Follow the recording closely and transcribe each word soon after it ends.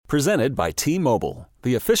Presented by T-Mobile,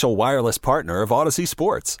 the official wireless partner of Odyssey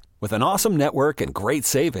Sports. With an awesome network and great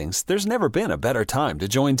savings, there's never been a better time to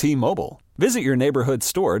join T-Mobile. Visit your neighborhood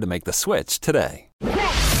store to make the switch today. After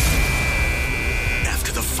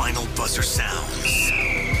the final buzzer sounds,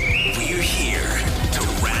 we're here to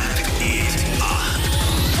wrap it up.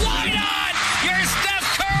 Why not? You're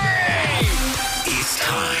Steph Curry! It's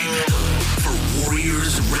time for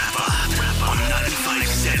Warriors Wrap Up on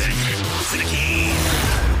 95.7 The Game.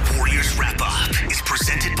 Warriors Wrap Up is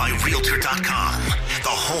presented by Realtor.com, the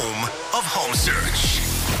home of home search.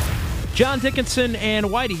 John Dickinson and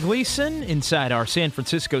Whitey Gleason inside our San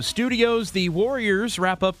Francisco studios. The Warriors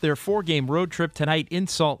wrap up their 4-game road trip tonight in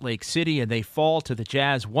Salt Lake City, and they fall to the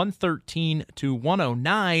Jazz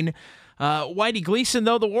 113-109. Whitey Gleason,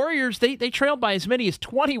 though, the Warriors, they trailed by as many as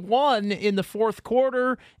 21 in the fourth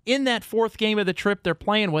quarter. In that fourth game of the trip, they're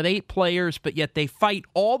playing with 8 players, but yet they fight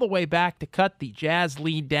all the way back to cut the Jazz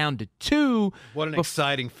lead down to 2. What an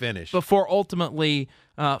exciting finish. Before ultimately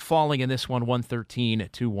falling in this one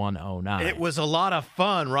 113-109. It was a lot of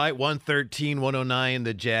fun, right? 113-109,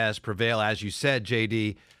 the Jazz prevail. As you said,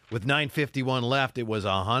 JD, with 9:51 left, it was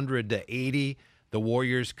 100-80. The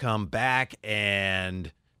Warriors come back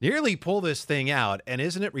and nearly pull this thing out. And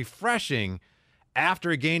isn't it refreshing after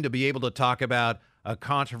a game to be able to talk about a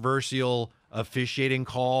controversial officiating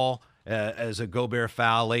call as a Gobert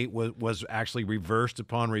foul late was actually reversed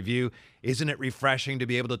upon review? Isn't it refreshing to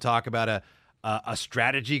be able to talk about a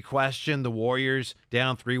strategy question? The Warriors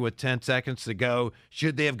down 3 with 10 seconds to go.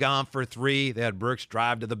 Should they have gone for 3? They had Brooks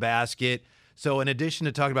drive to the basket. So in addition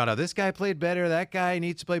to talking about how this guy played better, that guy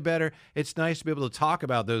needs to play better, it's nice to be able to talk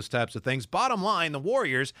about those types of things. Bottom line, the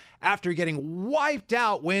Warriors, after getting wiped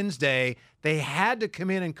out Wednesday, they had to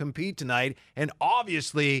come in and compete tonight, and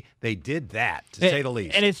obviously they did that, to say the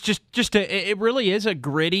least. And it's it really is a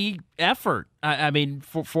gritty effort. I mean,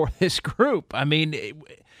 for this group. I mean,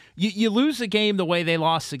 you lose a game the way they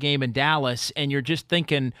lost the game in Dallas, and you're just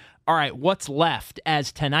thinking, all right, what's left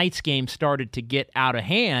as tonight's game started to get out of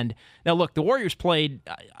hand? Now, look, the Warriors played,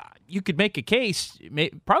 you could make a case,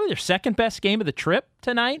 probably their second best game of the trip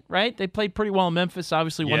tonight, right? They played pretty well in Memphis,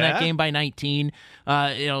 obviously won that game by 19.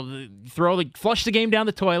 Flush the game down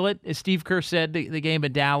the toilet, as Steve Kerr said, the game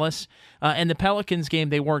in Dallas. And the Pelicans game,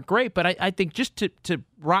 they weren't great, but I think just to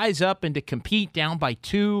rise up and to compete down by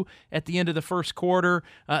 2 at the end of the first quarter.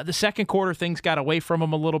 The second quarter, things got away from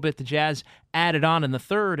them a little bit. The Jazz added on in the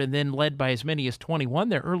third and then led by as many as 21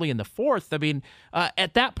 there early in the fourth. I mean,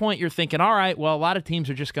 at that point, you're thinking, all right, well, a lot of teams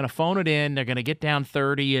are just going to phone it in. They're going to get down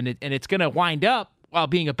 30, and it's going to wind up, while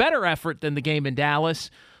being a better effort than the game in Dallas,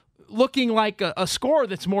 looking like a score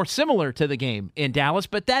that's more similar to the game in Dallas.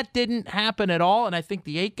 But that didn't happen at all, and I think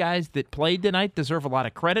the 8 guys that played tonight deserve a lot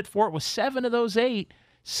of credit for it. With 7 of those 8,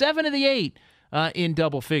 7 of the 8 in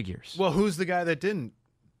double figures. Well, who's the guy that didn't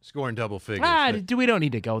score in double figures? We don't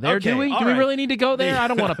need to go there, okay, do we? Do we really need to go there? I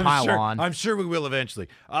don't want to pile on. I'm sure we will eventually.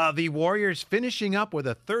 The Warriors finishing up with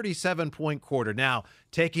a 37-point quarter. Now,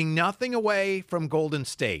 taking nothing away from Golden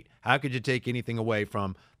State. How could you take anything away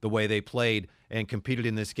from the way they played and competed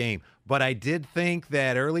in this game? But I did think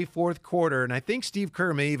that early fourth quarter, and I think Steve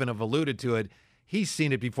Kerr may even have alluded to it, he's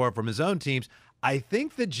seen it before from his own teams. I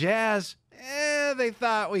think the Jazz, they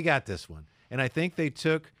thought, we got this one. And I think they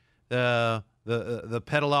took the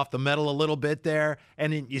pedal off the metal a little bit there,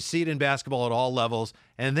 and you see it in basketball at all levels,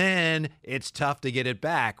 and then it's tough to get it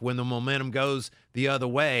back when the momentum goes the other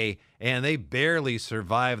way, and they barely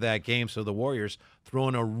survived that game. So the Warriors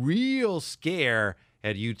throwing a real scare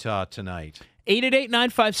at Utah tonight.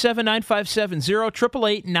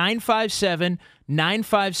 888-957-9570,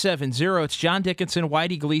 888-957-9570. It's John Dickinson,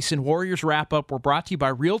 Whitey Gleason, Warriors Wrap-Up. We're brought to you by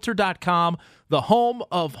Realtor.com, the home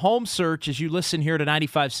of home search, as you listen here to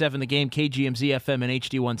 95.7 The Game, KGMZ FM and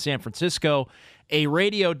HD1 San Francisco, a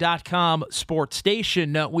Radio.com sports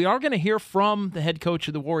station. We are going to hear from the head coach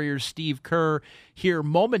of the Warriors, Steve Kerr, here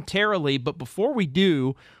momentarily, but before we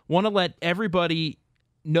do, want to let everybody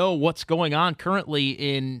know what's going on currently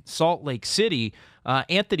in Salt Lake City.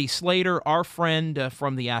 Anthony Slater, our friend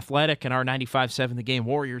from The Athletic and our 95.7 The Game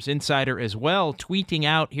Warriors insider as well, tweeting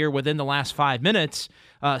out here within the last 5 minutes,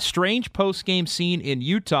 strange post-game scene in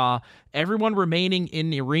Utah. Everyone remaining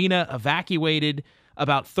in the arena evacuated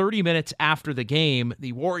about 30 minutes after the game.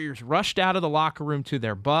 The Warriors rushed out of the locker room to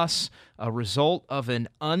their bus, a result of an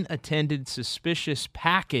unattended suspicious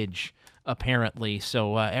package, apparently.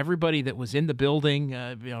 So everybody that was in the building,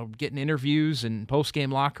 getting interviews and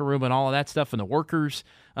post-game locker room and all of that stuff, and the workers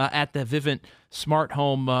at the Vivint Smart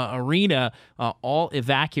Home Arena, all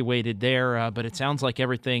evacuated there. But it sounds like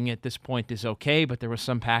everything at this point is okay, but there was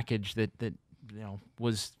some package that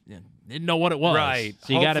didn't know what it was. Right.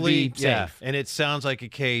 So you got to be safe. Yeah. And it sounds like a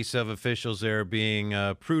case of officials there being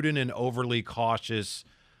prudent and overly cautious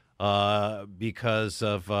because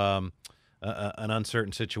of an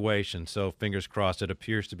uncertain situation. So fingers crossed. It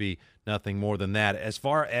appears to be nothing more than that. As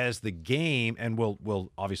far as the game, and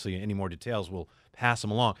we'll obviously any more details we'll pass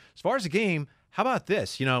them along. As far as the game, how about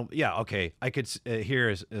this? Okay, I could hear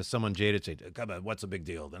as someone jaded say, "Come on, what's the big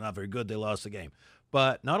deal? They're not very good. They lost the game."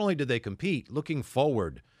 But not only did they compete, looking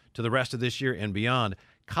forward to the rest of this year and beyond,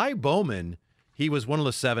 Kai Bowman, he was one of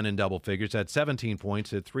the 7 in double figures, had 17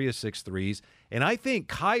 points, had 3 of 6 threes. And I think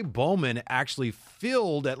Kai Bowman actually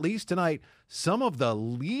filled, at least tonight, some of the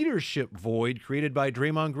leadership void created by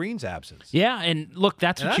Draymond Green's absence. Yeah, and look,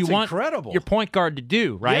 that's what you want your point guard to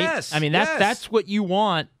do, right? Yes, I mean, that's what you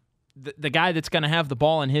want. The guy that's going to have the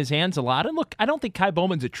ball in his hands a lot. And look, I don't think Kai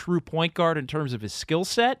Bowman's a true point guard in terms of his skill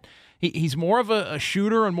set. He's more of a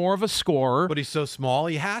shooter and more of a scorer. But he's so small,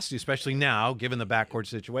 he has to, especially now, given the backcourt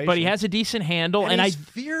situation. But he has a decent handle. And he's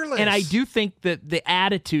fearless. And I do think that the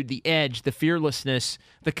attitude, the edge, the fearlessness,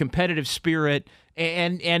 the competitive spirit,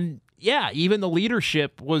 and yeah, even the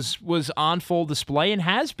leadership was on full display and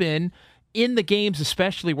has been in the games,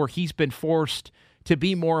 especially where he's been forced to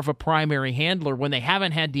be more of a primary handler when they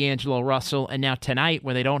haven't had D'Angelo Russell, and now tonight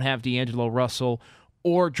when they don't have D'Angelo Russell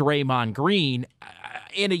or Draymond Green.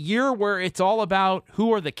 In a year where it's all about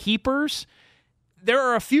who are the keepers, there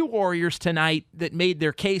are a few Warriors tonight that made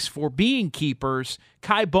their case for being keepers.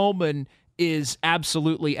 Kai Bowman is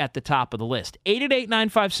absolutely at the top of the list.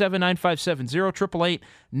 888-957-9570,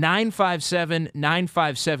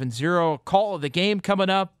 888-957-9570. Call of the game coming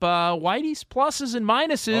up. Whitey's pluses and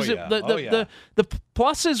minuses. The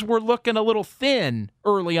pluses were looking a little thin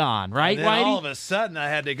early on, right, and then Whitey? all of a sudden, I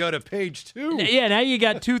had to go to page 2. Yeah, now you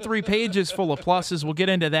got 2-3 pages full of pluses. We'll get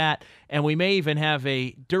into that, and we may even have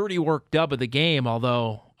a dirty work dub of the game,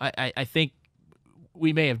 although I think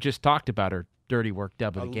we may have just talked about her dirty work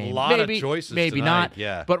dub of the game. A lot of choices maybe tonight, not.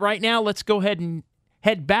 yeah. But right now, let's go ahead and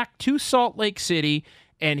head back to Salt Lake City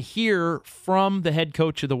and hear from the head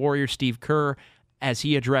coach of the Warriors, Steve Kerr, as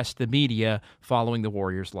he addressed the media following the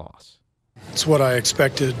Warriors' loss. It's what I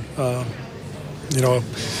expected. The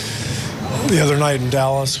other night in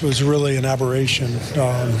Dallas was really an aberration.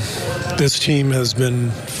 This team has been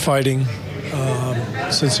fighting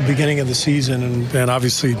since the beginning of the season and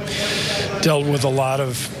obviously dealt with a lot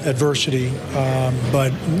of adversity.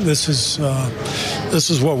 But this is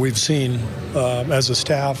what we've seen as a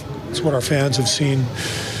staff. It's what our fans have seen.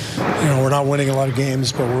 We're not winning a lot of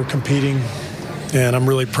games, but we're competing, and I'm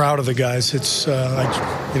really proud of the guys. It's I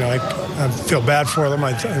feel bad for them.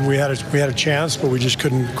 We had a chance, but we just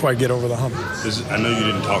couldn't quite get over the hump. I know you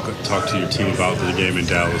didn't talk to your team about the game in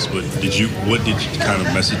Dallas, but what kind of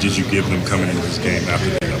message did you give them coming into this game after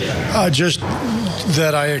that? Just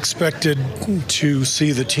that I expected to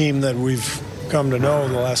see the team that we've come to know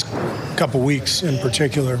the last couple weeks in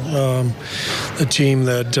particular, the team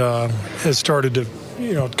that has started to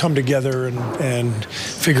come together and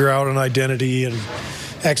figure out an identity and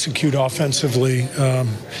execute offensively.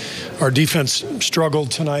 Our defense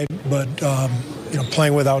struggled tonight, but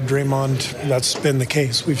playing without Draymond, that's been the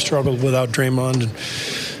case. We've struggled without Draymond, and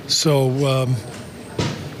so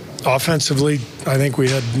offensively, I think we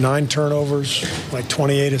had 9 turnovers, like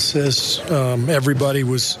 28 assists. Everybody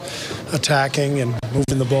was attacking and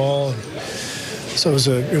moving the ball. So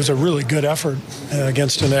it was a really good effort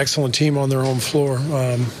against an excellent team on their home floor.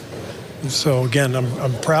 So again,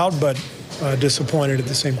 I'm proud, but disappointed at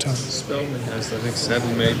the same time. Spellman has, I think,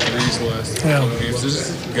 7 made threes the last couple of games. Is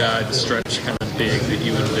this a guy to stretch kind of big that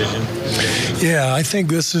you envision? Yeah, I think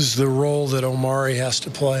this is the role that Omari has to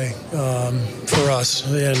play for us.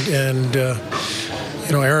 And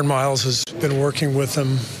Aaron Miles has been working with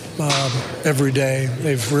him every day.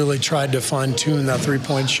 They've really tried to fine-tune that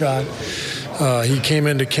three-point shot. He came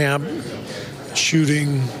into camp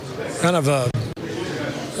shooting kind of a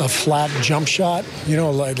flat jump shot,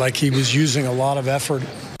 like he was using a lot of effort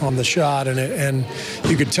on the shot, and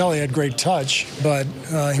you could tell he had great touch, but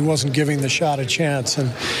he wasn't giving the shot a chance. And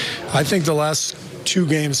I think the last 2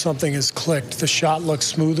 games something has clicked. The shot looks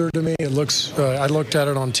smoother to me. It looks. I looked at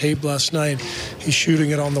it on tape last night. He's shooting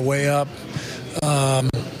it on the way up,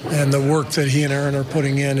 and the work that he and Aaron are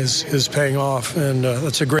putting in is paying off, and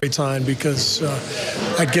that's a great sign because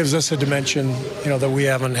that gives us a dimension, that we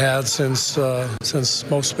haven't had since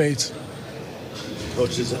most Spates.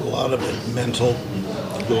 Coach, is a lot of it mental,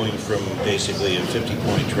 going from basically a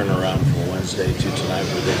 50-point turnaround from Wednesday to tonight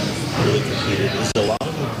where they really competed? Is a lot of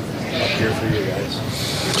it up here for you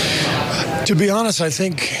guys? To be honest, I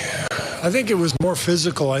think I think it was more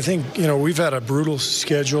physical. I think, we've had a brutal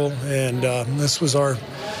schedule, and this was our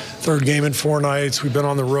third game in 4 nights. We've been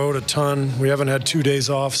on the road a ton. We haven't had 2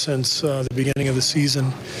 days off since the beginning of the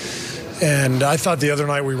season. And I thought the other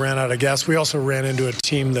night we ran out of gas. We also ran into a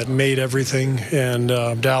team that made everything, and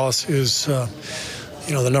Dallas is, the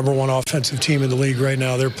number 1 offensive team in the league right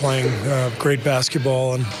now. They're playing great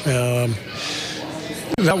basketball, and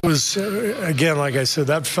that was, again, like I said,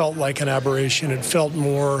 that felt like an aberration. It felt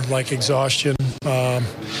more like exhaustion.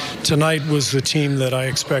 Tonight was the team that I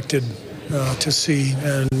expected to see,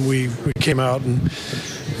 and we came out and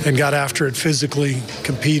got after it physically,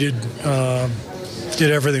 competed,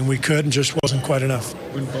 did everything we could, and just wasn't quite enough.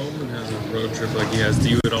 When Bowman has a road trip like he has, do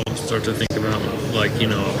you at all start to think about,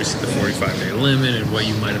 obviously the 45-day limit and what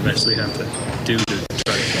you might eventually have to do to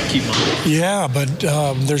try to keep on? Yeah, but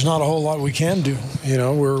there's not a whole lot we can do.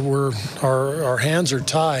 Our hands are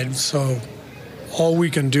tied, so all we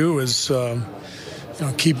can do is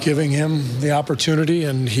keep giving him the opportunity,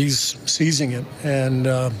 and he's seizing it. And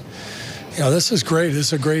this is great.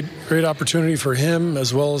 This is a great opportunity for him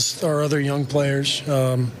as well as our other young players.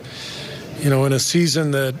 In a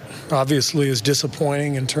season that obviously is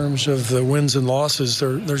disappointing in terms of the wins and losses,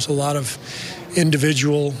 there's a lot of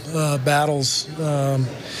individual battles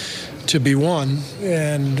to be won.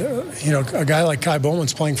 And, a guy like Ky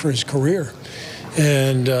Bowman's playing for his career.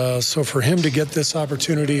 And so for him to get this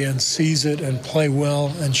opportunity and seize it and play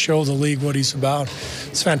well and show the league what he's about,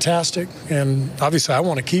 it's fantastic. And obviously I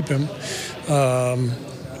want to keep him. I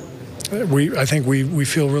think we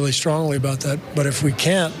feel really strongly about that. But if we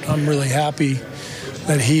can't, I'm really happy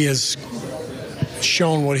that he has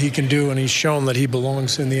shown what he can do, and he's shown that he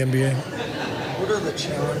belongs in the NBA. What are the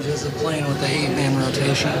challenges of playing with the 8-man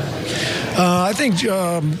rotation? I think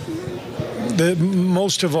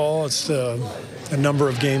most of all, it's the number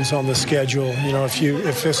of games on the schedule.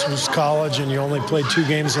 If this was college and you only played 2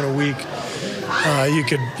 games in a week,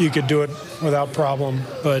 you could do it without problem.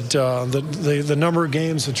 But the number of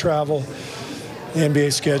games, the travel, the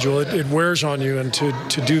NBA schedule, it wears on you. And to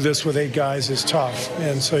do this with 8 guys is tough.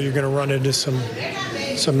 And so you're going to run into some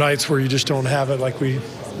nights where you just don't have it, like we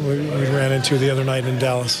ran into the other night in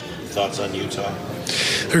Dallas. Thoughts on Utah?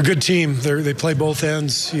 They're a good team. They play both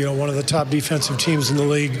ends. One of the top defensive teams in the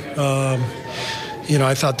league.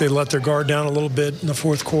 I thought they let their guard down a little bit in the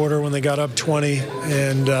fourth quarter when they got up 20.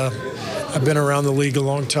 And I've been around the league a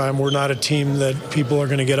long time. We're not a team that people are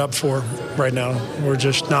going to get up for right now. We're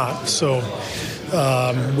just not. So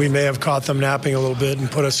we may have caught them napping a little bit and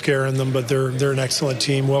put a scare in them, but they're an excellent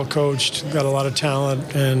team, well coached, got a lot of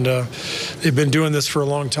talent, and they've been doing this for a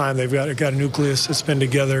long time. They've got a nucleus that's been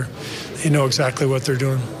together. They know exactly what they're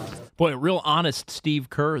doing. Boy, a real honest Steve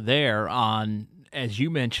Kerr there on, as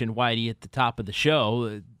you mentioned, Whitey, at the top of the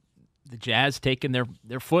show, the Jazz taking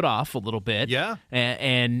their foot off a little bit. Yeah.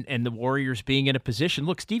 And the Warriors being in a position.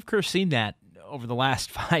 Look, Steve Kerr's seen that over the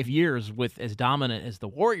last 5 years with as dominant as the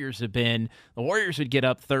Warriors have been. The Warriors would get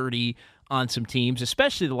up 30 on some teams,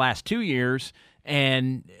 especially the last 2 years.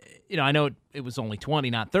 And, I know it was only 20,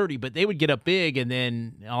 not 30, but they would get up big, and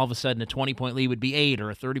then all of a sudden a 20-point lead would be 8 or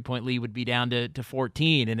a 30-point lead would be down to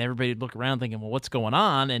 14, and everybody would look around thinking, well, what's going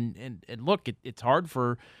on? And look, it's hard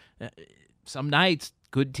for some nights,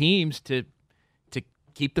 good teams, to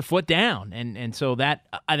keep the foot down. And so that,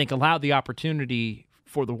 I think, allowed the opportunity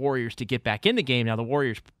for the Warriors to get back in the game. Now, the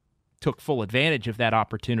Warriors took full advantage of that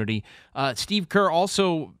opportunity. Steve Kerr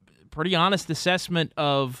also pretty honest assessment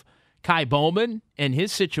of Ky Bowman and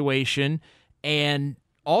his situation, and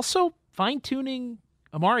also fine-tuning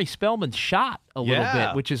Amari Spellman's shot a little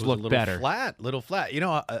bit, which has looked better. Little flat.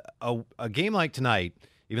 A game like tonight,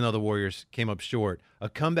 even though the Warriors came up short, a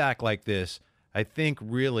comeback like this, I think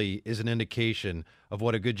really is an indication of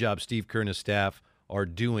what a good job Steve Kerr and his staff are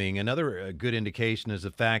doing. Another good indication is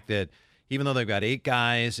the fact that even though they've got 8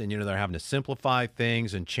 guys and, they're having to simplify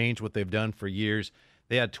things and change what they've done for years,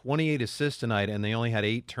 they had 28 assists tonight and they only had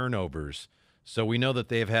 8 turnovers. So we know that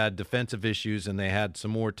they've had defensive issues and they had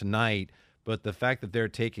some more tonight. But the fact that they're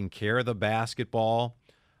taking care of the basketball,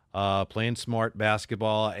 playing smart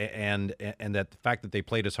basketball, and that the fact that they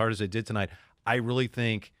played as hard as they did tonight, I really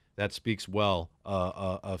think that speaks well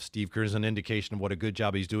of Steve Kerr as an indication of what a good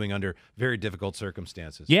job he's doing under very difficult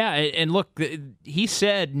circumstances. Yeah, and look, he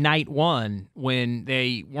said night one when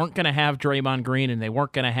they weren't going to have Draymond Green and they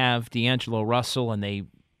weren't going to have D'Angelo Russell, and they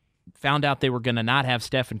found out they were going to not have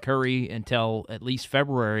Stephen Curry until at least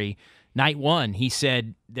February. Night one, he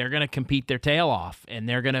said they're going to compete their tail off, and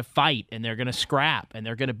they're going to fight, and they're going to scrap, and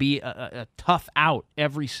they're going to be a tough out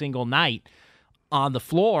every single night on the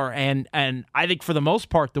floor. And I think for the most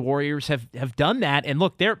part, the Warriors have done that. And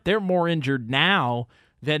look, they're more injured now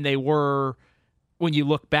than they were when you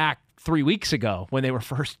look back 3 weeks ago when they were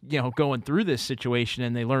first, going through this situation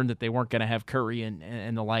and they learned that they weren't going to have Curry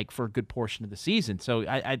and the like for a good portion of the season. So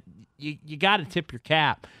you got to tip your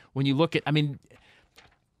cap when you look at,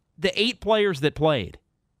 the 8 players that played.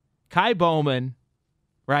 Kai Bowman,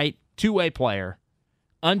 right, two-way player,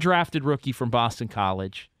 undrafted rookie from Boston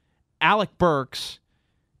College. Alec Burks,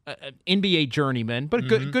 NBA journeyman,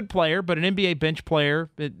 but a good player, but an NBA bench player.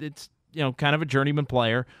 It's kind of a journeyman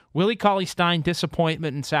player. Willie Cauley-Stein,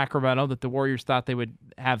 disappointment in Sacramento that the Warriors thought they would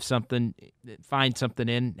have something, find something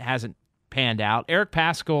in, hasn't panned out. Eric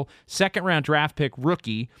Paschall, second-round draft pick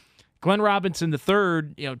rookie. Glenn Robinson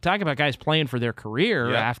III, talking about guys playing for their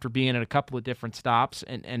career after being at a couple of different stops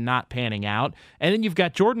and not panning out. And then you've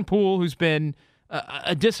got Jordan Poole, who's been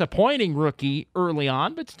a disappointing rookie early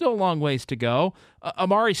on, but still a long ways to go.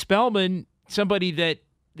 Amari Spellman, somebody that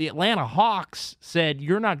the Atlanta Hawks said,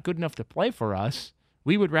 you're not good enough to play for us.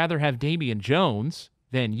 We would rather have Damian Jones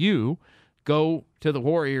than you. Go to the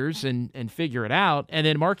Warriors and figure it out. And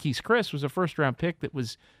then Marquise Chris was a first-round pick that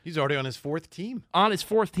was... He's already on his 4th team. On his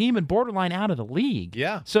 4th team and borderline out of the league.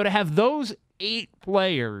 Yeah. So to have those 8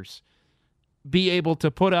 players be able to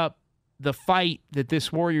put up the fight that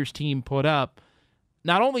this Warriors team put up,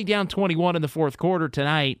 not only down 21 in the fourth quarter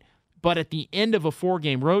tonight, but at the end of a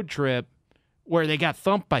 4-game road trip where they got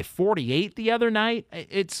thumped by 48 the other night.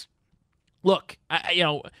 It's, look,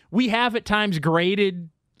 we have at times graded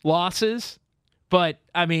losses, but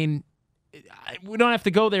we don't have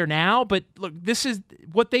to go there now. But look, this is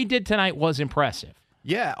what they did tonight was impressive.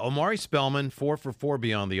 Yeah, Omari Spellman, 4 for 4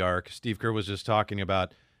 beyond the arc. Steve Kerr was just talking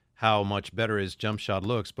about how much better his jump shot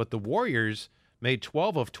looks, but the Warriors made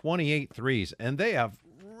 12 of 28 threes, and they have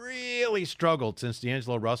really struggled since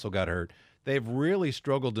D'Angelo Russell got hurt. They've really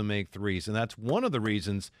struggled to make threes, and that's one of the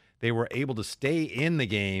reasons they were able to stay in the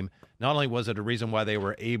game. Not only was it a reason why they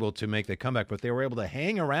were able to make the comeback, but they were able to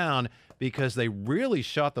hang around because they really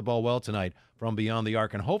shot the ball well tonight from beyond the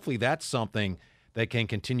arc, and hopefully that's something that can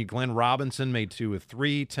continue. Glenn Robinson made 2 of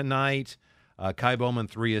 3 tonight. Kai Bowman,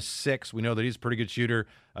 3 of 6. We know that he's a pretty good shooter.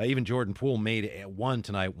 Even Jordan Poole made 1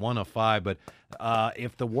 tonight, 1 of 5. But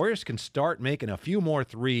if the Warriors can start making a few more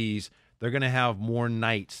threes, they're going to have more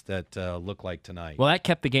nights that look like tonight. Well, that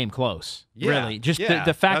kept the game close, really. Just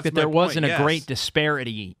the fact that there wasn't a great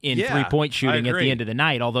disparity in three-point shooting at the end of the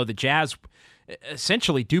night, although the Jazz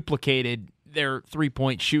essentially duplicated their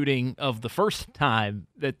three-point shooting of the first time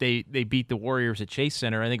that they beat the Warriors at Chase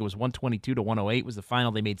Center. I think it was 122-108 was the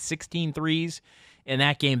final. They made 16 threes in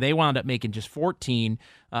that game. They wound up making just 14.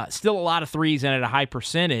 Still a lot of threes and at a high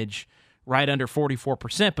percentage, right under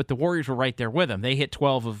 44%, but the Warriors were right there with them. They hit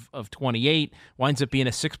 12 of 28, winds up being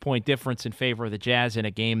a 6-point difference in favor of the Jazz in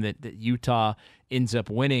a game that Utah ends up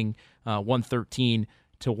winning 113-109.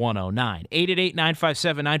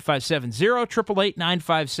 888-957-9570,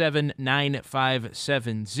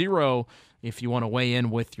 888-957-9570 if you want to weigh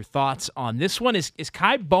in with your thoughts on this one. Is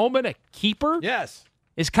Kai Bowman a keeper? Yes.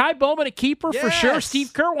 Is Kai Bowman a keeper? Yes. For sure.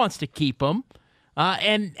 Steve Kerr wants to keep him.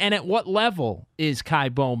 And at what level is Kai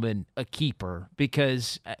Bowman a keeper?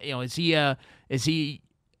 Because is he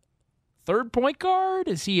third point guard?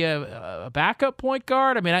 Is he a backup point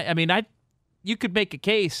guard? You could make a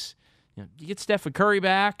case. You get Stephen Curry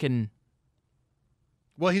back and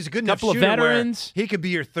he's a good enough couple shooter of veterans. Where he could be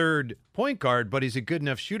your third point guard, but he's a good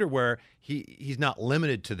enough shooter where he's not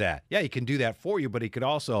limited to that. Yeah, he can do that for you, but he could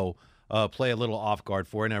also play a little off guard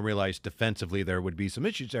for it. And I realize defensively there would be some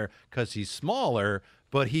issues there because he's smaller,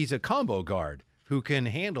 but he's a combo guard who can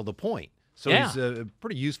handle the point. So he's a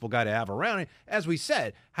pretty useful guy to have around. And as we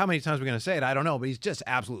said, how many times are we going to say it? I don't know, but he's just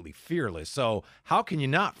absolutely fearless. So how can you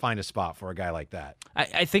not find a spot for a guy like that?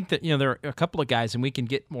 I think that there are a couple of guys, and we can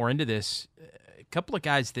get more into this, a couple of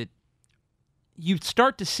guys that you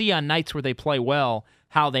start to see on nights where they play well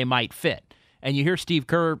how they might fit. And you hear Steve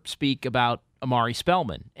Kerr speak about Amari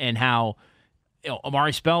Spellman and how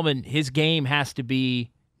Amari Spellman, his game has to be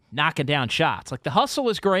knocking down shots. Like the hustle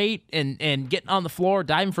is great and getting on the floor,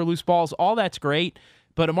 diving for loose balls, all that's great.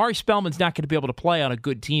 But Amari Spellman's not going to be able to play on a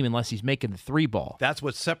good team unless he's making the three ball. That's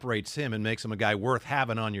what separates him and makes him a guy worth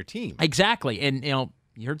having on your team. Exactly. And,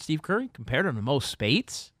 you heard Steve Curry compared him to Mo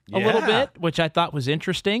Spates a little bit, which I thought was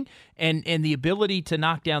interesting. And the ability to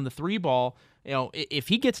knock down the three ball, if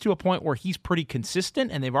he gets to a point where he's pretty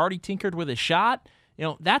consistent and they've already tinkered with his shot,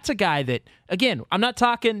 that's a guy that, again, I'm not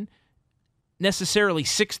talking necessarily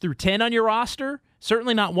 6 through 10 on your roster,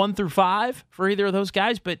 certainly not 1 through 5 for either of those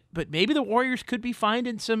guys, but maybe the Warriors could be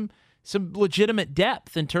finding some legitimate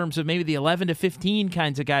depth in terms of maybe the 11 to 15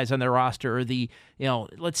 kinds of guys on their roster, or the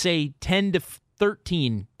let's say 10 to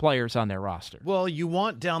 13 players on their roster. Well, you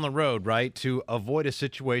want down the road, right, to avoid a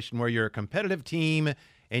situation where you're a competitive team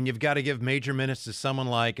and you've got to give major minutes to someone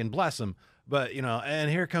like, and bless him, but, and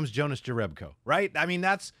here comes Jonas Jerebko, right? I mean,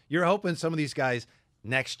 you're hoping some of these guys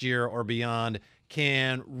next year or beyond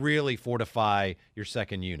can really fortify your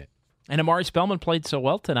second unit. And Amari Spellman played so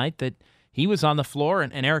well tonight that he was on the floor,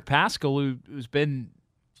 and Eric Paschal, who's been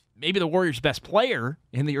maybe the Warriors' best player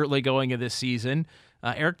in the early going of this season,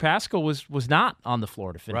 Eric Paschal was not on the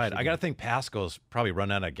floor to finish. Right. I got to think Pascal's probably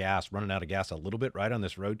running out of gas a little bit, right, on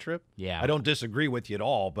this road trip. Yeah. I don't disagree with you at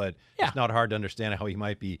all, but it's not hard to understand how he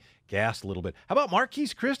might be gassed a little bit. How about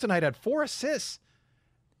Marquise Chris tonight? Had 4 assists.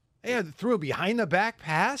 Yeah, threw a behind-the-back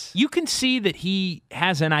pass. You can see that he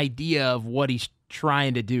has an idea of what he's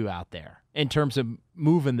trying to do out there in terms of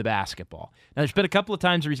moving the basketball. Now, there's been a couple of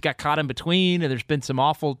times where he's got caught in between, and there's been some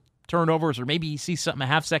awful turnovers, or maybe he sees something a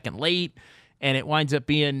half second late, and it winds up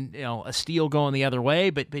being a steal going the other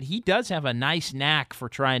way. But he does have a nice knack for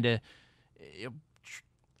trying to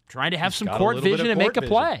have some court vision and make a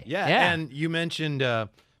play. Yeah, and you mentioned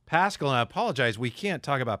Paschal, and I apologize, we can't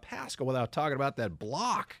talk about Paschal without talking about that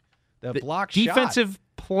block. That block defensive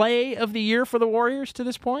play of the year for the Warriors to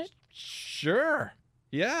this point? Sure.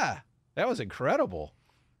 Yeah. That was incredible.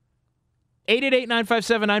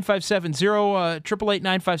 888-957-9570,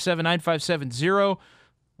 888-957-9570.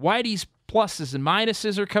 Whitey's pluses and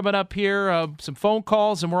minuses are coming up here, some phone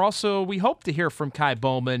calls, and we hope to hear from Kai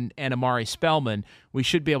Bowman and Amari Spellman. We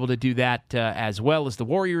should be able to do that as well, as the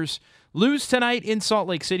Warriors lose tonight in Salt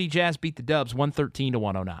Lake City. Jazz beat the Dubs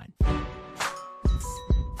 113-109.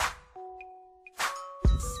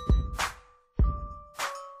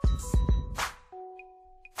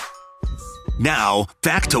 Now,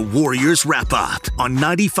 back to Warriors Wrap-Up on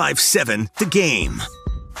 95.7 The Game.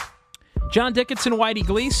 John Dickinson, Whitey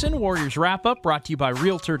Gleason, Warriors Wrap-Up, brought to you by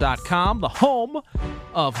Realtor.com, the home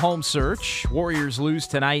of home search. Warriors lose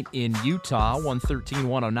tonight in Utah.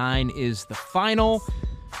 113-109 is the final.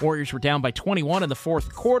 Warriors were down by 21 in the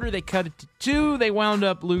fourth quarter. They cut it to 2. They wound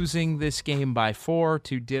up losing this game by 4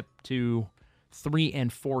 to dip to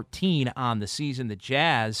 3-14 on the season. The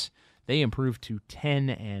Jazz, they improved to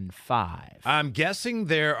 10-5. I'm guessing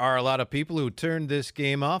there are a lot of people who turned this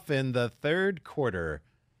game off in the third quarter.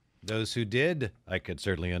 Those who did, I could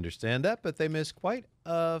certainly understand that, but they missed quite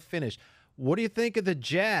a finish. What do you think of the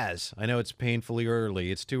Jazz? I know it's painfully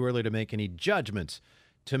early. It's too early to make any judgments.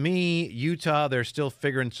 To me, Utah, they're still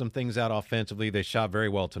figuring some things out offensively. They shot very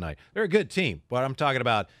well tonight. They're a good team. What I'm talking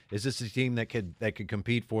about is this a team that could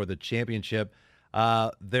compete for the championship.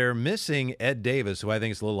 They're missing Ed Davis, who I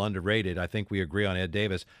think is a little underrated. I think we agree on Ed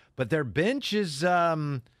Davis. But their bench is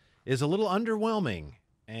a little underwhelming.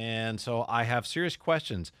 And so I have serious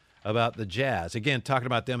questions about the Jazz. Again, talking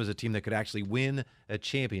about them as a team that could actually win a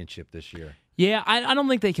championship this year. Yeah, I don't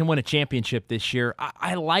think they can win a championship this year.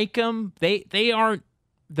 I like them. They aren't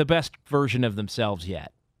the best version of themselves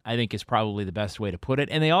yet, I think is probably the best way to put it.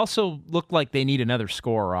 And they also look like they need another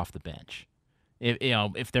scorer off the bench.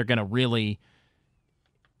 If they're going to really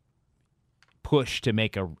push to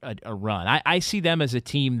make a run. I see them as a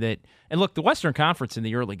team that, and look, the Western Conference in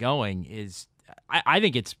the early going is, I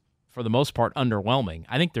think it's, for the most part, underwhelming.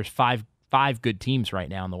 I think there's five good teams right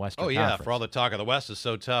now in the Western Conference. For all the talk of the West is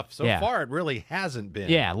so tough. So far, it really hasn't been.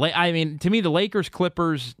 Yeah, I mean, to me, the Lakers,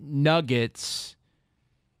 Clippers, Nuggets,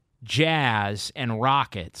 Jazz, and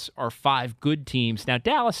Rockets are 5 good teams. Now,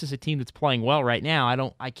 Dallas is a team that's playing well right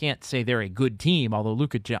now. I can't say they're a good team, although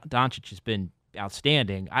Luka Doncic has been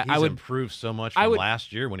outstanding. I would improve so much from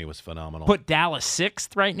last year when he was phenomenal. Put Dallas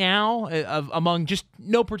 6th right now among just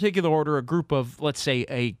no particular order, a group of, let's say,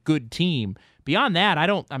 a good team. Beyond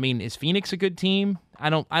that, is Phoenix a good team? I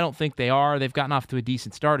don't think they are. They've gotten off to a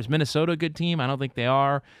decent start. Is Minnesota a good team? I don't think they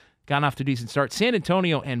are. Gotten off to a decent start. San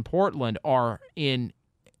Antonio and Portland are in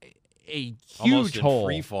a huge hole.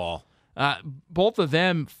 Free fall. Both of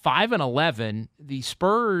them 5-11. The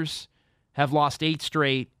Spurs have lost 8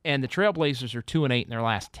 straight, and the Trailblazers are 2-8 in their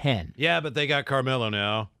last 10. Yeah, but they got Carmelo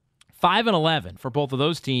now. 5-11 for both of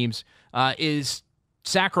those teams. Is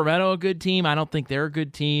Sacramento a good team? I don't think they're a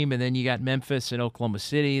good team. And then you got Memphis and Oklahoma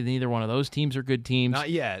City. Neither one of those teams are good teams. Not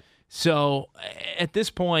yet. So at this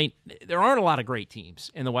point, there aren't a lot of great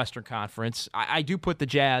teams in the Western Conference. I do put the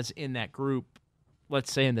Jazz in that group,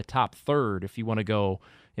 let's say in the top third, if you want to go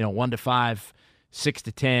 1-5,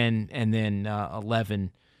 6-10, and then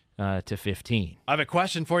 11 to 15. I have a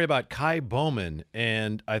question for you about Kai Bowman,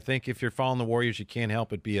 and I think if you're following the Warriors, you can't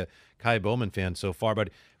help but be a Kai Bowman fan so far.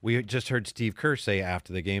 But we just heard Steve Kerr say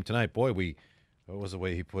after the game tonight, boy, what was the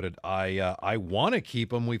way he put it? I want to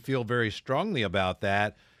keep him. We feel very strongly about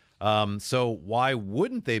that. So why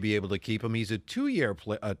wouldn't they be able to keep him? He's a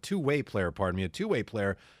two-way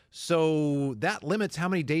player. So that limits how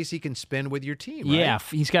many days he can spend with your team, right? Yeah,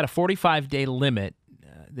 he's got a 45-day limit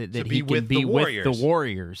that he can be with the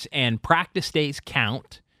Warriors. And practice days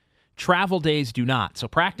count. Travel days do not. So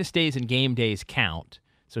practice days and game days count.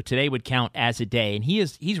 So today would count as a day. And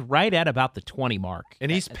he's right at about the 20 mark.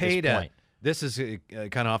 And he's paid this is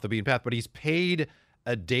kind of off the beaten path, but he's paid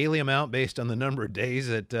a daily amount based on the number of days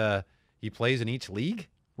that he plays in each league?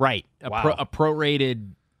 Right. Wow. A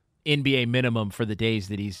prorated NBA minimum for the days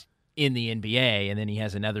that he's in the NBA, and then he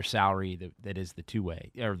has another salary that is the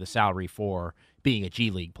two-way, or the salary for being a G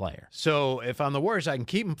League player. So if I'm the Warriors, I can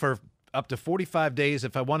keep him for up to 45 days.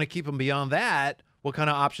 If I want to keep him beyond that, what kind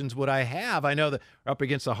of options would I have? I know that we're up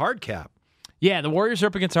against the hard cap. Yeah, the Warriors are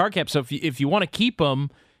up against the hard cap, so if you want to keep him,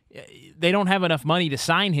 they don't have enough money to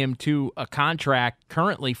sign him to a contract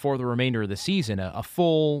currently for the remainder of the season, a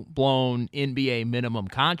full-blown NBA minimum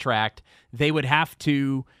contract. They would have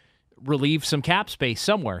to relieve some cap space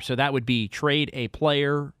somewhere. So that would be trade a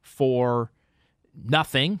player for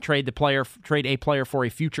nothing, trade a player for a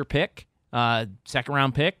future pick,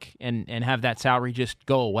 second-round pick, and have that salary just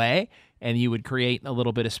go away, and you would create a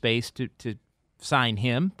little bit of space to sign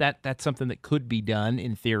him. That's something that could be done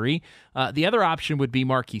in theory. The other option would be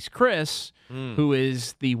Marquise Chris, who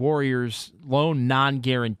is the Warriors' lone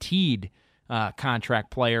non-guaranteed contract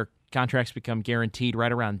player. Contracts become guaranteed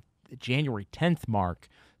right around the January 10th mark.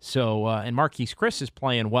 So, and Marquise Chris is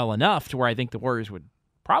playing well enough to where I think the Warriors would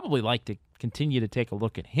probably like to continue to take a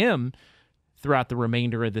look at him throughout the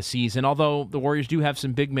remainder of the season, although the Warriors do have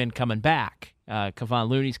some big men coming back. Kevon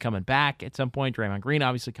Looney's coming back at some point. Draymond Green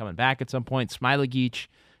obviously coming back at some point. Smailagić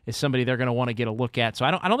is somebody they're going to want to get a look at. So I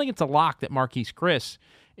don't think it's a lock that Marquise Chris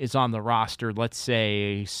is on the roster, let's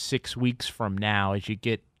say 6 weeks from now as you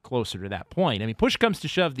get closer to that point. I mean, push comes to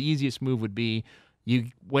shove, the easiest move would be you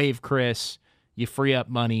waive Chris, you free up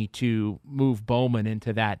money to move Bowman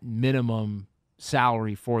into that minimum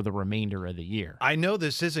salary for the remainder of the year. I know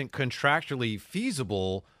this isn't contractually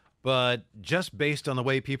feasible, but just based on the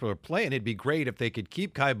way people are playing, it'd be great if they could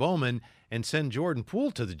keep Kai Bowman and send Jordan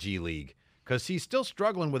Poole to the G League, because he's still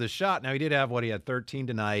struggling with his shot. Now, he did have he had 13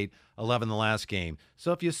 tonight, 11 the last game.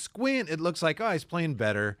 So if you squint, it looks like, he's playing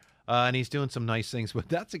better. And he's doing some nice things. But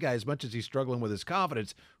that's a guy, as much as he's struggling with his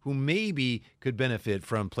confidence, who maybe could benefit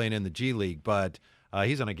from playing in the G League. But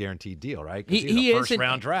he's on a guaranteed deal, right? He is a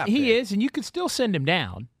first-round draft pick. He is, and you could still send him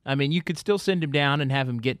down. I mean, you could still send him down and have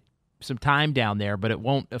him get some time down there, but it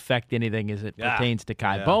won't affect anything as it pertains to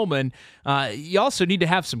Kai Bowman. You also need to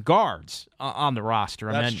have some guards on the roster.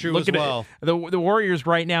 That's true as well. The Warriors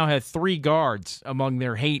right now have 3 guards among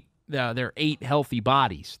their 8 healthy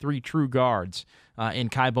bodies, 3 true guards. In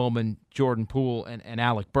Kai Bowman, Jordan Poole, and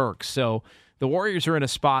Alec Burks. So the Warriors are in a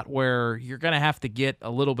spot where you're going to have to get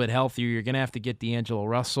a little bit healthier. You're going to have to get D'Angelo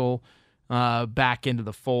Russell back into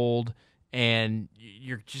the fold, and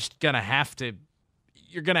you're just going to have to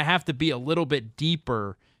be a little bit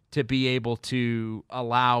deeper to be able to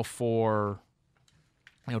allow for,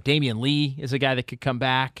 Damian Lee is a guy that could come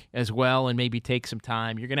back as well and maybe take some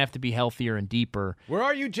time. You're going to have to be healthier and deeper. Where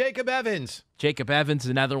are you, Jacob Evans? Jacob Evans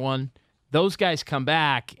is another one. Those guys come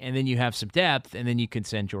back, and then you have some depth, and then you can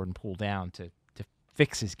send Jordan Poole down to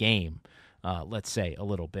fix his game, let's say, a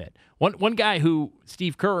little bit. One guy who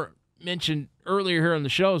Steve Kerr mentioned earlier here on the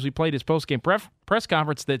show as we played his postgame press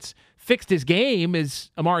conference that's fixed his game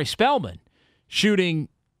is Amari Spellman, shooting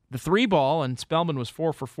the 3 ball, and Spellman was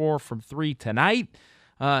 4 for 4 from 3 tonight,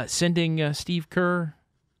 sending Steve Kerr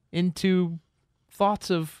into thoughts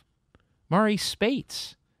of Maurice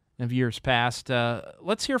Spates of years past.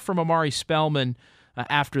 Let's hear from Amari Spellman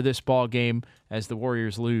after this ball game as the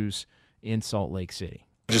Warriors lose in Salt Lake City.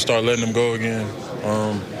 Just start letting them go again.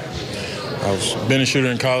 I've been a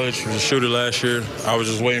shooter in college, was a shooter last year. I was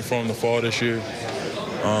just waiting for them to fall this year.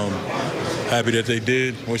 Happy that they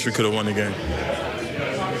did. Wish we could have won the game.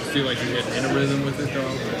 Feel like you're getting in a rhythm with it,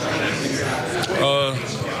 though?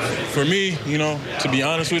 For me, to be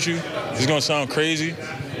honest with you, it's going to sound crazy,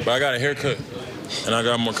 but I got a haircut. And I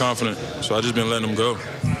got more confident, so I just been letting them go.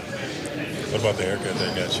 What about the haircut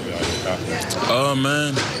that got you confident?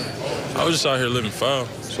 Man, I was just out here living foul,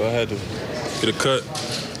 so I had to get a cut,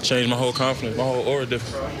 change my whole confidence, my whole aura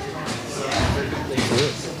different.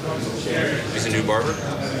 He's a new barber?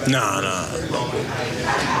 Nah. What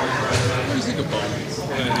do you think of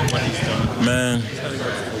what he's done? Man,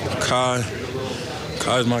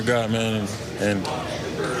 Kai's my guy, man, and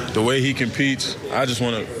the way he competes, I just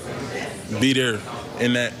want to be there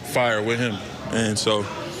in that fire with him. And so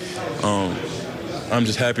I'm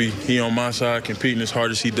just happy he on my side competing as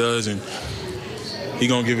hard as he does, and he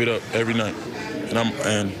gonna give it up every night, and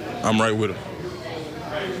I'm right with him.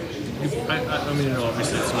 I mean,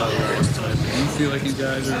 obviously it's not the last time. Do you feel like you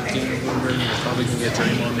guys are a team where you're probably going to get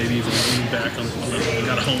Draymond, maybe even lean back on you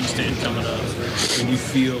got a homestand coming up? And you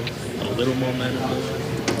feel a little momentum?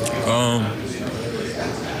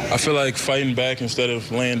 I feel like fighting back instead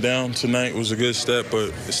of laying down tonight was a good step,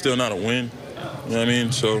 but it's still not a win. You know what I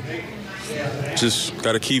mean? So just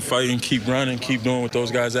got to keep fighting, keep running, keep doing what those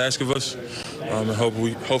guys ask of us, and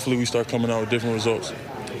hopefully we start coming out with different results.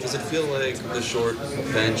 Does it feel like the short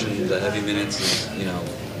bench and the heavy minutes is,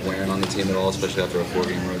 wearing on the team at all, especially after a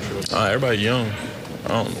 4-game road trip? Everybody young.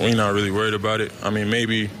 We're not really worried about it. I mean,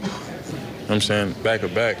 maybe, I'm saying back, but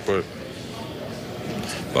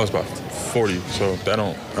I was about 40, so I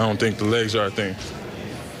don't think the legs are a thing.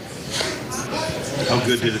 How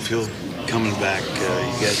good did it feel coming back?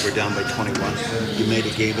 You guys were down by 21. You made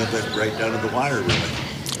a game of it right down to the wire, really.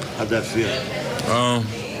 How'd that feel?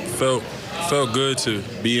 Felt good to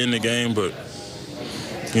be in the game, but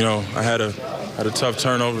I had a tough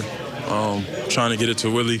turnover, trying to get it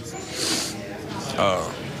to Willie,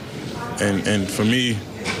 and for me,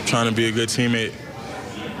 trying to be a good teammate,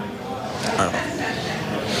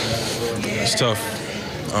 it's tough.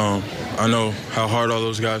 I know how hard all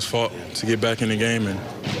those guys fought to get back in the game, and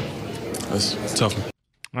that's tough.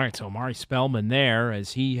 All right, so Omari Spellman there,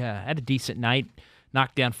 as he had a decent night.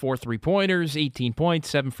 Knocked down 4 3-pointers, 18 points,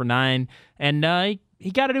 7 for 9. And he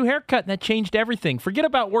got a new haircut, and that changed everything. Forget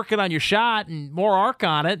about working on your shot and more arc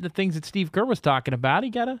on it, the things that Steve Kerr was talking about. He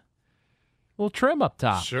got a little trim up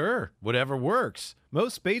top. Sure, whatever works. Mo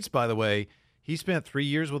Spates, by the way, he spent 3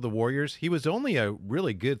 years with the Warriors. He was only a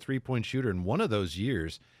really good three-point shooter in one of those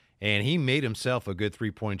years, and he made himself a good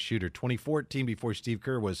three-point shooter. 2014, before Steve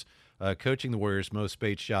Kerr was coaching the Warriors, Mo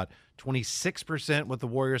Spates shot 26% with the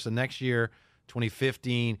Warriors. The next year,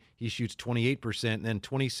 2015, he shoots 28%. And then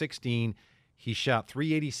 2016, he shot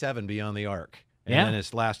 387 beyond the arc. And then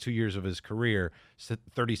his last 2 years of his career,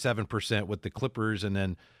 37% with the Clippers and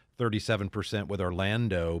then 37% with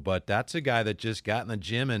Orlando. But that's a guy that just got in the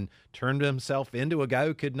gym and turned himself into a guy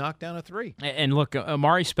who could knock down a three. And look,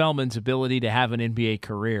 Omari Spellman's ability to have an NBA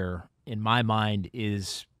career, in my mind,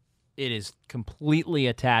 is completely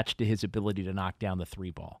attached to his ability to knock down the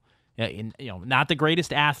three ball. Not the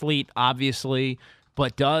greatest athlete, obviously,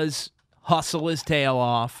 but does hustle his tail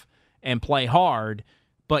off and play hard.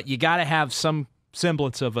 But you got to have some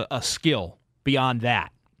semblance of a skill beyond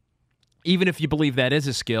that. Even if you believe that is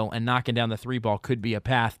a skill, and knocking down the three ball could be a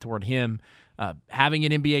path toward him having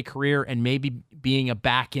an NBA career and maybe being a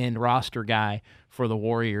back-end roster guy for the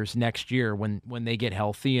Warriors next year when they get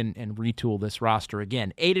healthy and retool this roster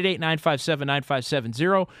again.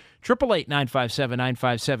 888-957-9570,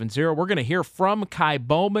 888-957-9570. We're going to hear from Ky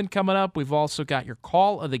Bowman coming up. We've also got your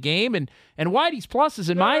call of the game and Whitey's pluses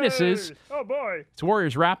and minuses. Oh, boy. It's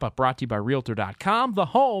Warriors Wrap-Up, brought to you by Realtor.com, the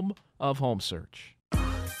home of home search.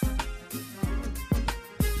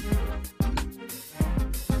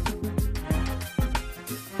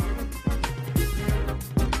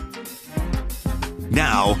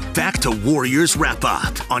 Now, back to Warriors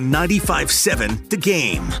Wrap-Up on 95.7 The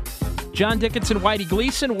Game. John Dickinson, Whitey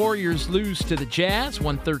Gleason. Warriors lose to the Jazz,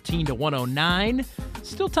 113-109.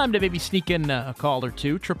 Still time to maybe sneak in a call or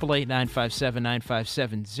two.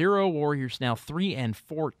 888-957-9570. Warriors now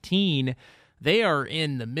 3-14. They are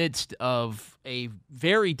in the midst of a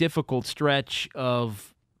very difficult stretch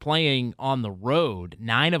of playing on the road.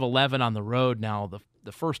 9 of 11 on the road. Now,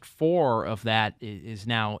 the first 4 of that is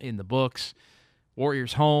now in the books.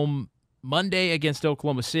 Warriors home Monday against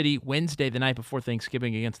Oklahoma City, Wednesday the night before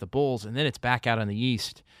Thanksgiving against the Bulls, and then it's back out in the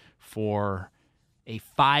East for a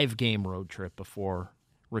 5-game road trip before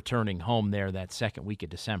returning home there that second week of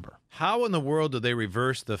December. How in the world do they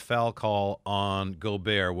reverse the foul call on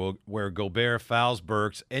Gobert, where Gobert fouls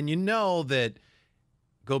Burks, and you know that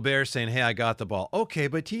Gobert's saying, hey, I got the ball. Okay,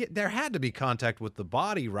 but there had to be contact with the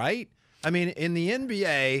body, right? I mean, in the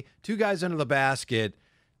NBA, 2 guys under the basket,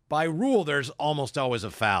 by rule, there's almost always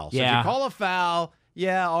a foul. So if you call a foul,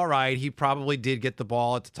 yeah, all right, he probably did get the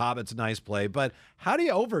ball at the top. It's a nice play. But how do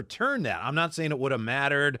you overturn that? I'm not saying it would have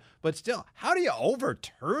mattered, but still, how do you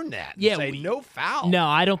overturn that? Yeah, say no foul. No,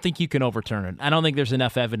 I don't think you can overturn it. I don't think there's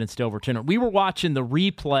enough evidence to overturn it. We were watching the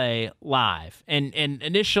replay live, and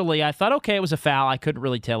initially I thought, okay, it was a foul. I couldn't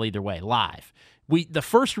really tell either way live. The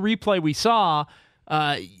first replay we saw,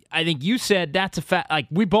 I think you said that's a foul. Like,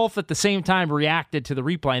 we both at the same time reacted to the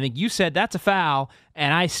replay. I think you said that's a foul,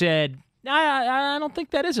 and I said, I don't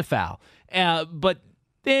think that is a foul. But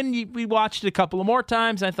Then we watched it a couple of more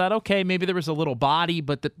times. I thought, okay, maybe there was a little body,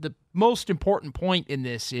 but the most important point in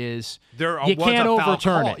this is you can't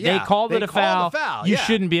overturn it. Yeah, they called it a foul. You yeah.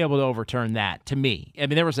 shouldn't be able to overturn that, to me. I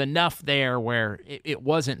mean, there was enough there where it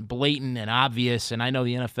wasn't blatant and obvious, and I know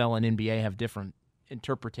the NFL and NBA have different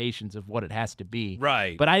interpretations of what it has to be.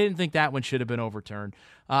 Right. But I didn't think that one should have been overturned.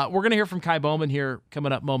 We're going to hear from Ky Bowman here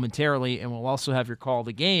coming up momentarily, and we'll also have your call of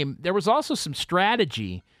the game. There was also some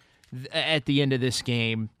strategy at the end of this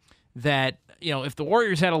game that, if the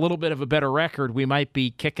Warriors had a little bit of a better record, we might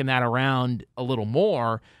be kicking that around a little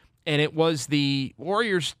more. And it was the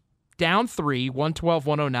Warriors down 3,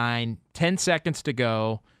 112-109, 10 seconds to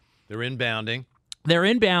go. They're inbounding.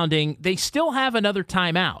 They still have another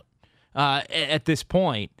timeout at this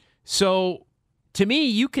point. So, to me,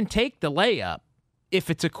 you can take the layup if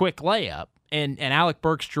it's a quick layup. And Alec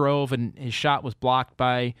Burks drove, and his shot was blocked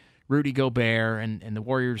by Rudy Gobert, and the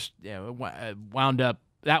Warriors wound up.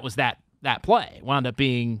 That was that play wound up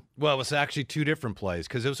being. Well, it was actually two different plays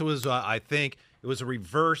because this was, I think, it was a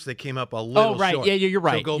reverse that came up a little. Oh, right. Short. Yeah, you're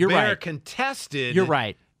right. So Gobert you're right. contested. You're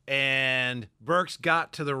right. And Burks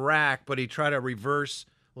got to the rack, but he tried a reverse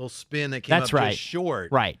little spin that came up right. just short.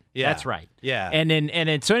 Right. Yeah. That's right. Yeah. And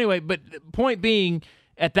then so anyway, but the point being,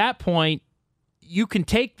 at that point, you can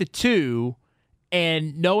take the 2.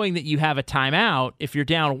 And knowing that you have a timeout, if you're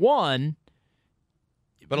down 1,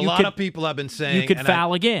 but a lot of people have been saying you could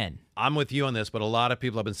foul again. I'm with you on this, but a lot of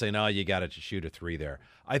people have been saying, "Oh, you got to shoot a 3 there."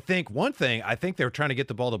 I think they were trying to get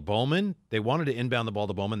the ball to Bowman. They wanted to inbound the ball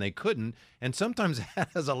to Bowman, they couldn't, and sometimes that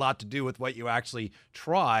has a lot to do with what you actually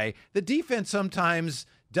try. The defense sometimes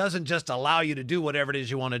doesn't just allow you to do whatever it is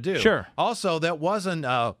you want to do. Sure. Also, that wasn't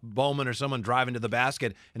Bowman or someone driving to the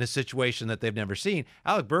basket in a situation that they've never seen.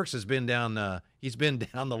 Alec Burks has been down. He's been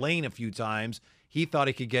down the lane a few times. He thought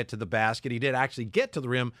he could get to the basket. He did actually get to the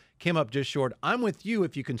rim, came up just short. I'm with you.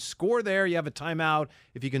 If you can score there, you have a timeout.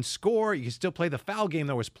 If you can score, you can still play the foul game.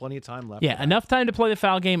 There was plenty of time left. Yeah, enough time to play the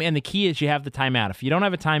foul game, and the key is you have the timeout. If you don't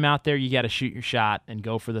have a timeout there, you got to shoot your shot and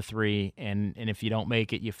go for the 3, and if you don't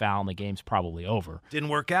make it, you foul, and the game's probably over. Didn't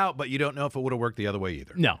work out, but you don't know if it would have worked the other way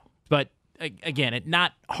either. No, but again, it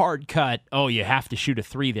not hard cut, oh, you have to shoot a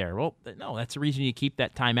 3 there. Well, no, that's the reason you keep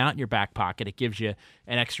that timeout in your back pocket. It gives you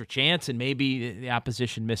an extra chance, and maybe the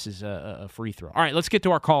opposition misses a free throw. All right, let's get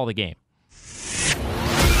to our call of the game.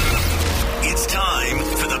 It's time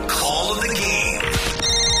for the call of the game.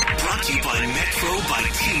 Brought to you by Metro by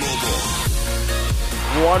T-Mobile.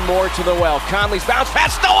 One more to the well. Conley's bounce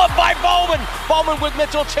pass stolen by Bowman. Bowman with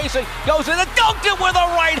Mitchell chasing. Goes in and dunked it with a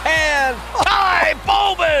right hand. Ky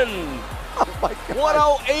Bowman. Oh my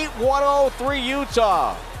God. 108-103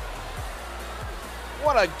 Utah.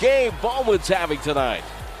 What a game Bowman's having tonight.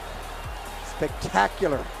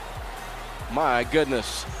 Spectacular. My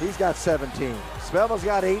goodness. He's got 17. Spellman's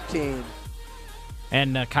got 18.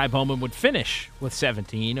 And Ky Bowman would finish with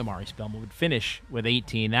 17. Amari Spellman would finish with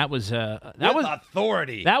 18. That was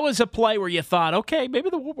authority. That was a play where you thought, okay, maybe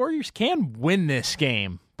the Warriors can win this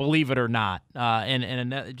game, believe it or not.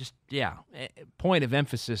 Point of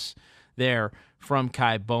emphasis there from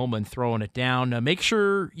Ky Bowman throwing it down. Make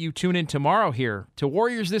sure you tune in tomorrow here to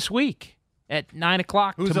Warriors This Week at 9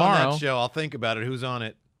 o'clock tomorrow. Who's on that show? I'll think about it. Who's on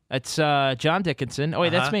it? It's John Dickinson. Oh, wait,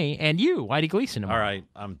 that's me. And you, Whitey Gleason tomorrow. All right,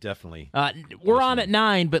 I'm definitely we're on at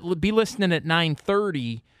 9, but be listening at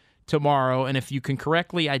 9:30 tomorrow. And if you can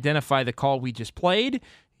correctly identify the call we just played,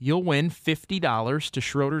 you'll win $50 to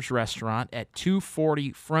Schroeder's Restaurant at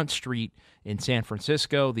 240 Front Street in San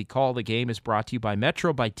Francisco. The call of the game is brought to you by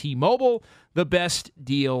Metro by T-Mobile, the best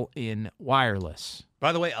deal in wireless.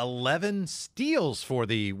 By the way, 11 steals for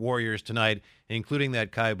the Warriors tonight, including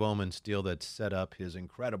that Ky Bowman steal that set up his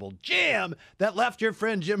incredible jam that left your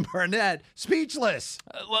friend Jim Barnett speechless.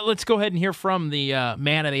 Let's go ahead and hear from the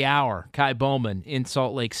man of the hour, Ky Bowman, in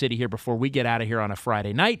Salt Lake City here before we get out of here on a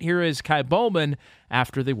Friday night. Here is Ky Bowman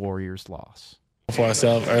after the Warriors' loss. For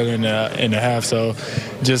ourselves early in the half, so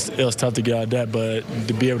it was tough to get out of that, but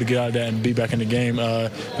to be able to get out of that and be back in the game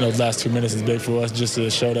in those last 2 minutes is big for us, just to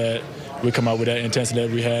show that we come out with that intensity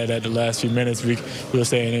that we had at the last few minutes. We were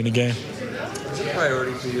staying in the game. Is it a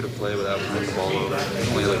priority for you to play without turning the ball over?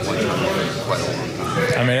 Only like one turnover in quite a long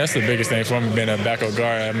time. I mean, that's the biggest thing for me, being a backup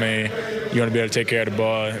guard. I mean, you want to be able to take care of the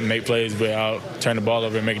ball and make plays without turning the ball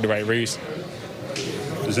over and making the right reads.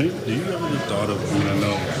 Do you ever thought of, I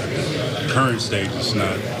know at the current stage it's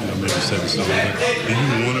not, maybe set in stone, but do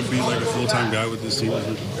you want to be like a full-time guy with this team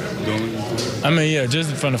going? I mean, yeah,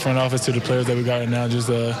 just from the front office to the players that we got right now, just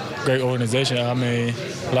a great organization. I mean,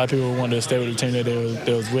 a lot of people wanted to stay with the team that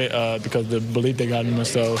they was with because of the belief they got in them.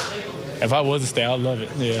 So if I was to stay, I'd love it.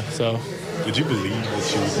 Yeah, so. Did you believe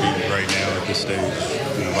that you would be right now at this stage?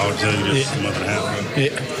 If I would tell you this a month and a half ago?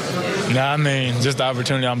 Yeah. Nah, I mean, just the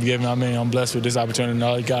opportunity I'm given. I mean, I'm blessed with this opportunity. And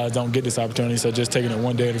all the guys don't get this opportunity, so just taking it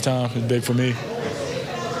one day at a time is big for me.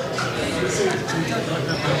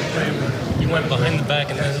 You went behind the back,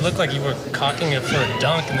 and then it looked like you were cocking it for a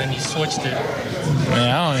dunk, and then you switched it. Man,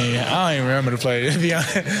 I don't even remember the play. To be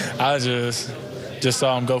honest, I just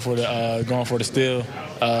saw him going for the steal.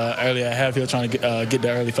 Early at half, he was trying to get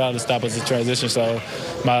the early foul to stop us in transition. So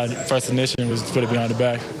my first initiative was to put it behind the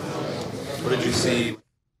back. What did you see?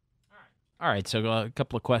 All right, so a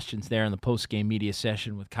couple of questions there in the post-game media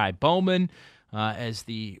session with Ky Bowman. As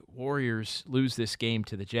the Warriors lose this game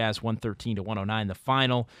to the Jazz 113-109, the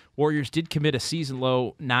final. Warriors did commit a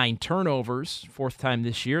season-low 9 turnovers, fourth time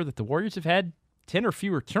this year that the Warriors have had 10 or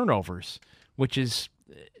fewer turnovers, which is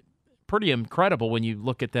pretty incredible when you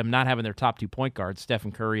look at them not having their top 2 point guards,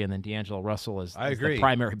 Stephen Curry and then D'Angelo Russell as the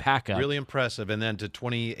primary backup. Really impressive. And then to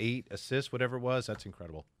 28 assists, whatever it was, that's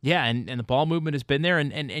incredible. Yeah, and the ball movement has been there.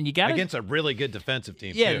 And you got against a really good defensive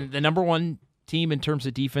team, yeah, too. The number 1 team in terms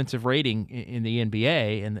of defensive rating in the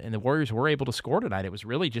NBA, and the Warriors were able to score tonight. It was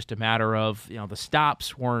really just a matter of, the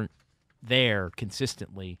stops weren't there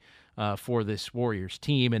consistently for this Warriors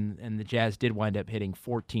team, and the Jazz did wind up hitting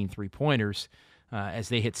 14 3-pointers as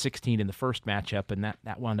they hit 16 in the first matchup, and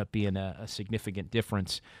that wound up being a significant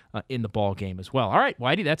difference in the ball game as well. All right,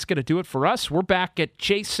 Whitey, that's going to do it for us. We're back at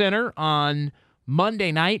Chase Center on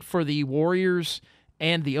Monday night for the Warriors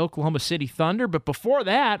and the Oklahoma City Thunder, but before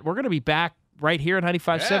that, we're going to be back right here at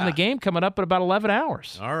 95.7 The Game coming up at about 11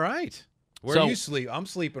 hours. All right. Where you sleep? I'm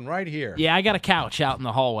sleeping right here. Yeah, I got a couch out in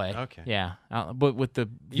the hallway. Okay. Yeah, but with the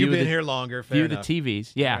view You've been here longer. Fair view enough. of the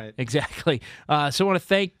TVs. Yeah, Right. exactly. So I want to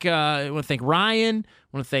thank Ryan.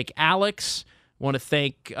 I want to thank Alex. I want to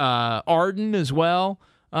thank Arden as well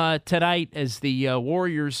tonight as the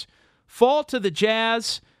Warriors fall to the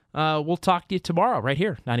Jazz. We'll talk to you tomorrow right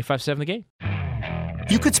here, 95.7 The Game.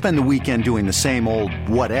 You could spend the weekend doing the same old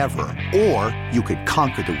whatever, or you could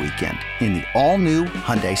conquer the weekend in the all-new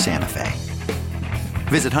Hyundai Santa Fe.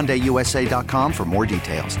 Visit HyundaiUSA.com for more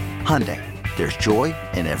details. Hyundai, there's joy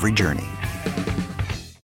in every journey.